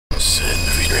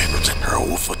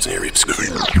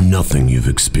Nothing you've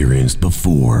experienced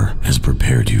before has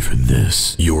prepared you for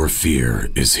this. Your fear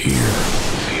is here.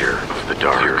 Fear of the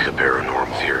dark, fear of the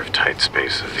paranormal, fear of tight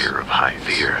spaces, fear of heights,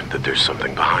 fear that there's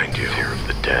something behind you, fear of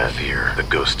the dead, fear that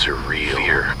ghosts are real,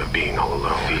 fear of being all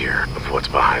alone, fear of what's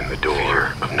behind the door,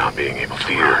 fear of not being able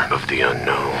to run, of the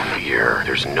unknown, fear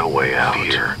there's no way out,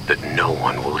 fear that no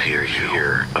one will hear you,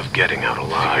 fear of getting out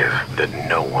alive, fear that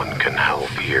no one can help,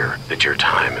 fear that your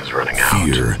time is running out,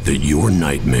 Fear that your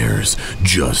nightmares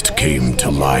just came to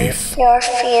life. Your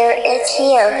fear is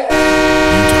here.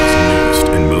 Utah's newest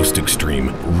and most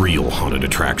extreme real haunted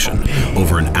attraction.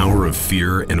 Over an hour of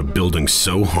fear in a building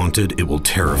so haunted it will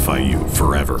terrify you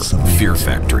forever. Fear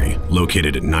Factory,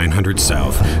 located at 900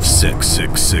 South,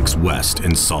 666 West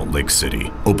in Salt Lake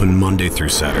City. Open Monday through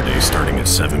Saturday starting at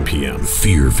 7 p.m.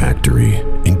 Fear Factory.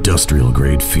 Industrial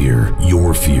grade fear.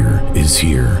 Your fear is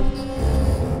here.